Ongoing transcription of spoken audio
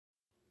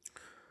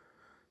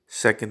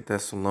2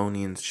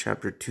 Thessalonians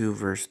chapter 2,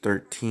 verse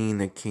 13,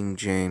 the King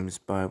James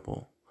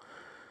Bible.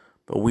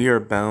 But we are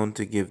bound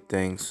to give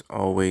thanks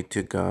always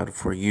to God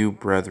for you,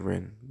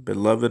 brethren,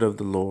 beloved of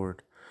the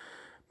Lord,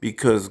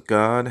 because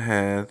God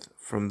hath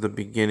from the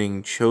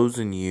beginning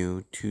chosen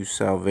you to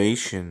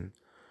salvation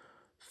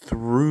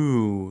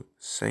through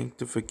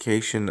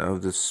sanctification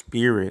of the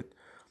Spirit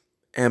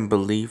and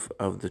belief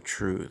of the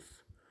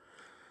truth.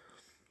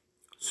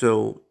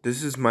 So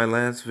this is my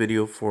last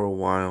video for a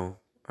while.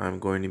 I'm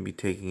going to be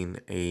taking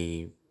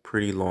a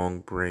pretty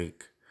long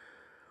break.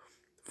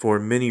 For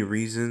many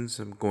reasons,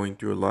 I'm going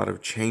through a lot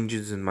of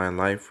changes in my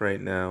life right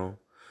now.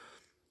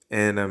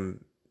 And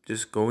I'm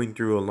just going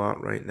through a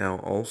lot right now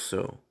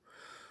also.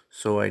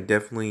 So I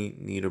definitely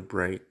need a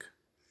break.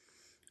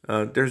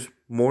 There's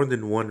more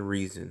than one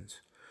reason.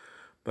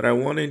 But I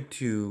wanted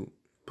to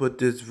put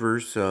this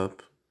verse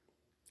up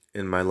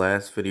in my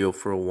last video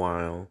for a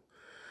while.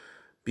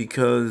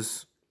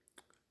 Because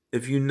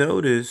if you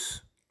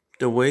notice,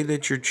 the way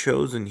that you're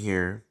chosen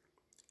here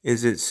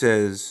is it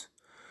says,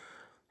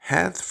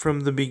 hath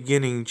from the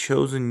beginning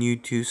chosen you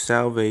to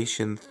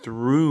salvation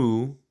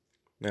through,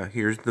 now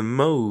here's the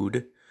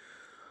mode,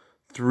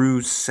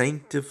 through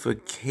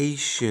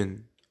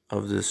sanctification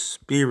of the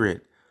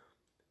Spirit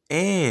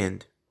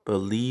and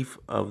belief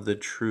of the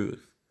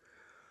truth.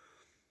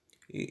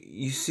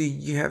 You see,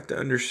 you have to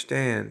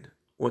understand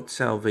what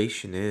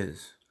salvation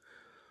is.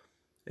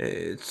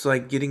 It's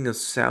like getting a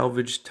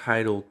salvage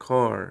title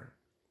car.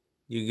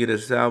 You get a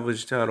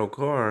salvage title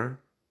car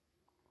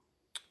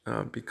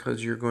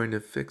because you're going to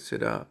fix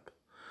it up.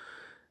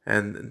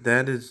 And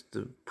that is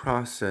the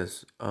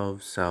process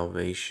of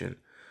salvation.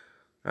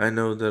 I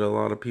know that a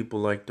lot of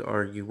people like to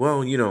argue,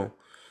 well,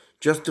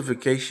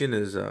 justification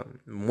is a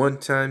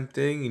one-time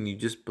thing and you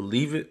just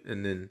believe it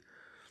and then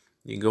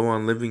you go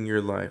on living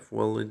your life.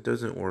 Well, it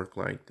doesn't work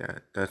like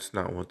that. That's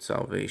not what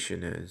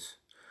salvation is.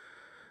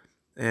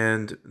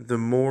 And the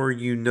more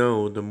you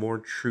know, the more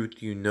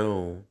truth you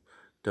know,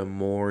 the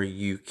more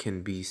you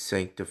can be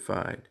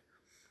sanctified.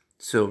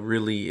 So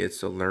really,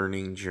 it's a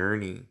learning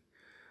journey.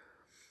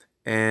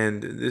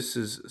 And this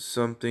is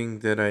something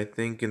that I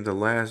think in the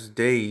last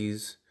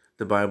days,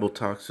 the Bible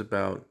talks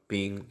about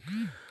being,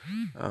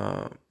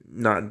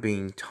 not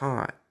being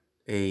taught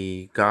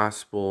a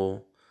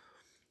gospel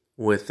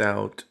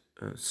without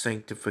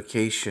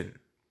sanctification.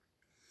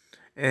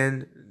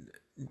 And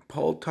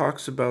Paul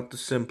talks about the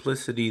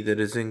simplicity that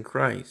is in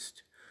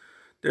Christ.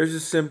 There's a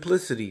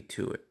simplicity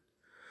to it.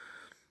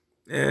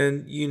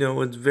 And,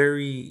 it's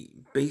very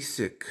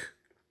basic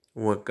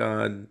what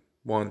God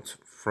wants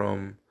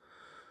from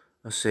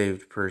a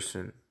saved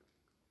person.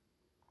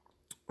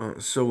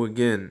 So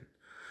again,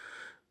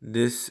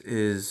 this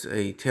is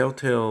a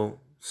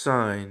telltale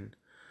sign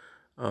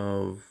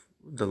of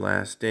the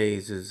last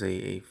days, is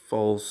a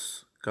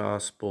false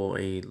gospel,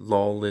 a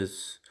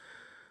lawless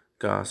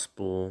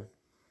gospel,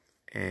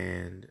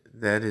 and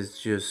that is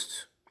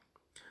just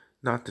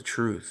not the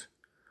truth.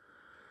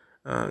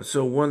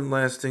 So one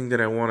last thing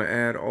that I want to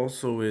add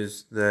also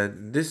is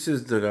that this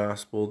is the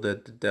gospel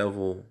that the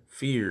devil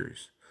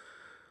fears.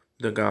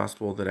 The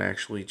gospel that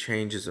actually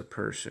changes a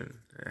person,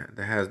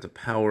 that has the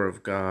power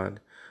of God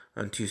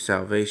unto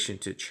salvation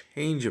to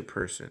change a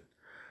person.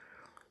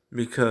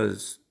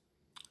 Because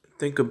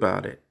think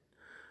about it.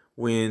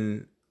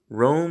 When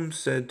Rome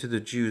said to the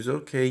Jews,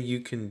 okay, you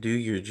can do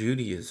your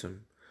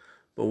Judaism,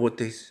 but what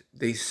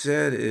they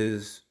said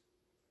is,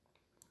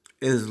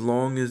 as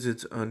long as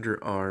it's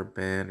under our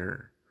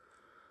banner,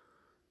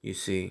 you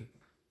see.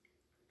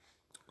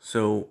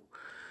 So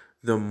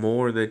the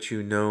more that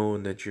you know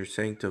and that you're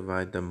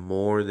sanctified, the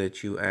more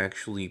that you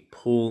actually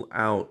pull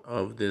out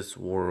of this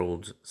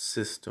world's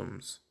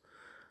systems.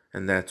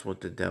 And that's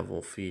what the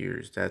devil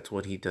fears. That's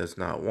what he does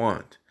not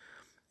want.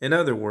 In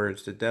other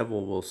words, the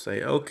devil will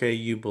say, okay,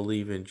 you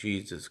believe in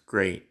Jesus,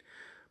 great,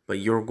 but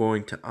you're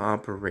going to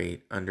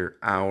operate under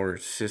our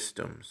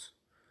systems.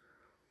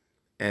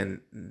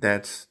 And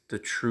that's the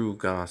true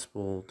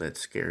gospel that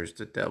scares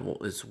the devil,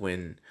 is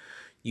when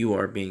you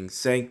are being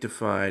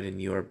sanctified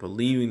and you are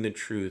believing the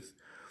truth.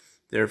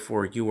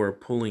 Therefore, you are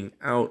pulling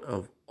out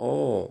of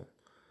all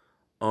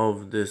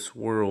of this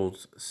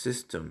world's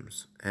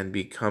systems and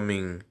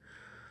becoming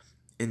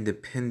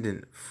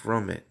independent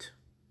from it.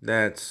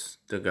 That's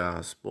the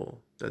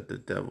gospel that the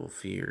devil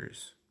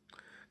fears,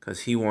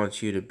 because he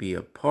wants you to be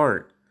a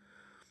part.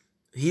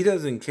 He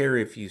doesn't care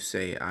if you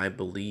say, I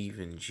believe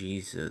in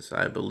Jesus.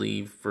 I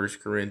believe 1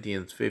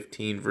 Corinthians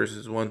 15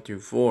 verses 1 through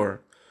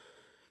 4.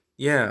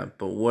 Yeah,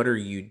 but what are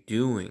you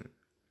doing?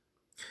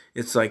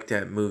 It's like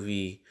that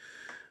movie,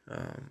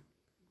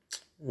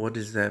 what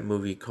is that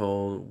movie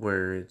called,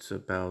 where it's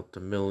about the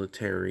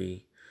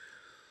military,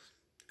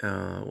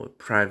 with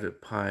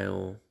Private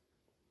Pile.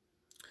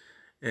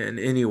 And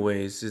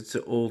anyways, it's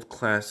an old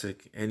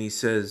classic, and he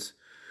says,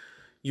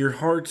 your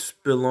hearts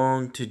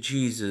belong to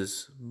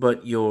Jesus,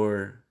 but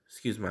your,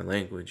 excuse my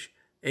language,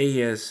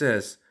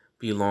 ASS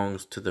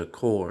belongs to the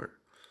core.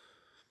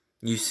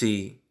 You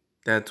see,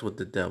 that's what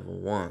the devil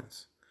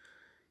wants.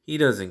 He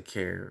doesn't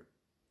care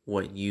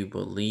what you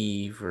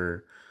believe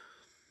or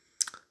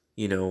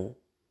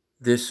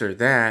this or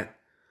that,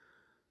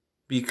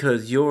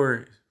 because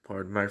your,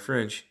 pardon my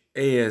French,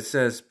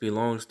 ASS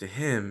belongs to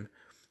him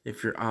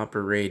if you're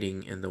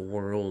operating in the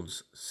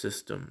world's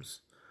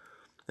systems.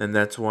 And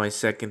that's why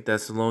 2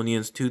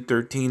 Thessalonians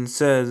 2:13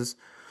 says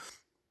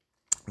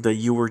that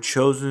you were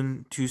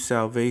chosen to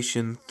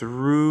salvation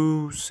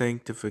through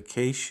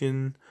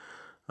sanctification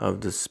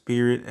of the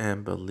Spirit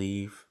and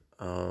belief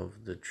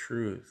of the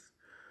truth.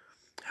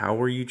 How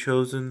were you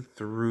chosen?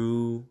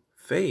 Through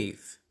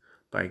faith.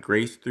 By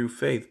grace through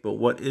faith. But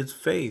what is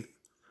faith?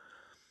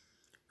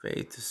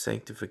 Faith is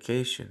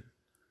sanctification.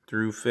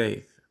 Through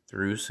faith.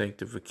 Through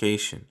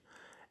sanctification.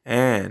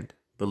 And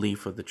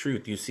belief of the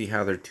truth. You see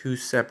how they're two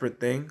separate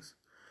things?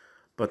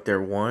 But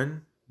they're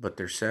one, but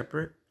they're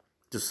separate.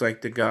 Just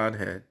like the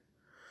Godhead.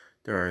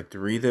 There are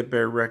three that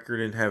bear record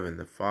in heaven.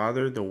 The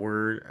Father, the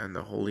Word, and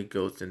the Holy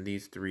Ghost. And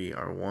these three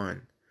are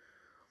one.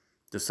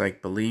 Just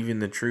like believing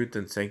the truth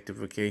and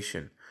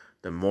sanctification.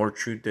 The more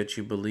truth that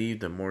you believe,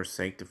 the more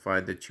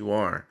sanctified that you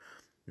are.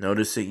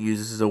 Notice it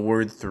uses the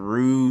word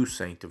through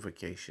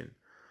sanctification.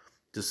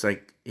 Just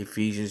like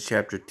Ephesians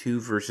chapter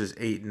 2 verses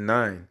 8 and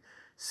 9.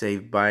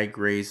 Saved by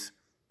grace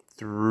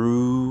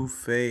through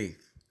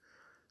faith.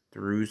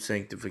 Through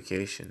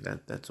sanctification.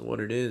 That's what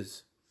it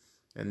is.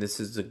 And this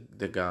is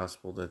the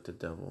gospel that the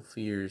devil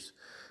fears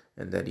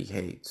and that he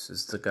hates.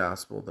 It's the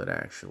gospel that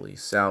actually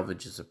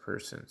salvages a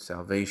person.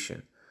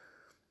 Salvation.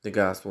 The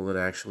gospel that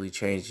actually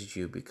changes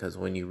you, because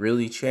when you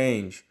really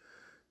change,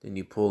 then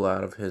you pull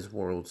out of his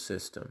world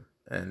system,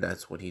 and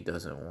that's what he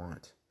doesn't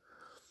want.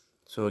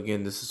 So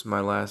again, this is my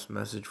last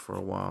message for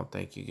a while.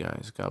 Thank you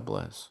guys. God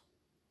bless.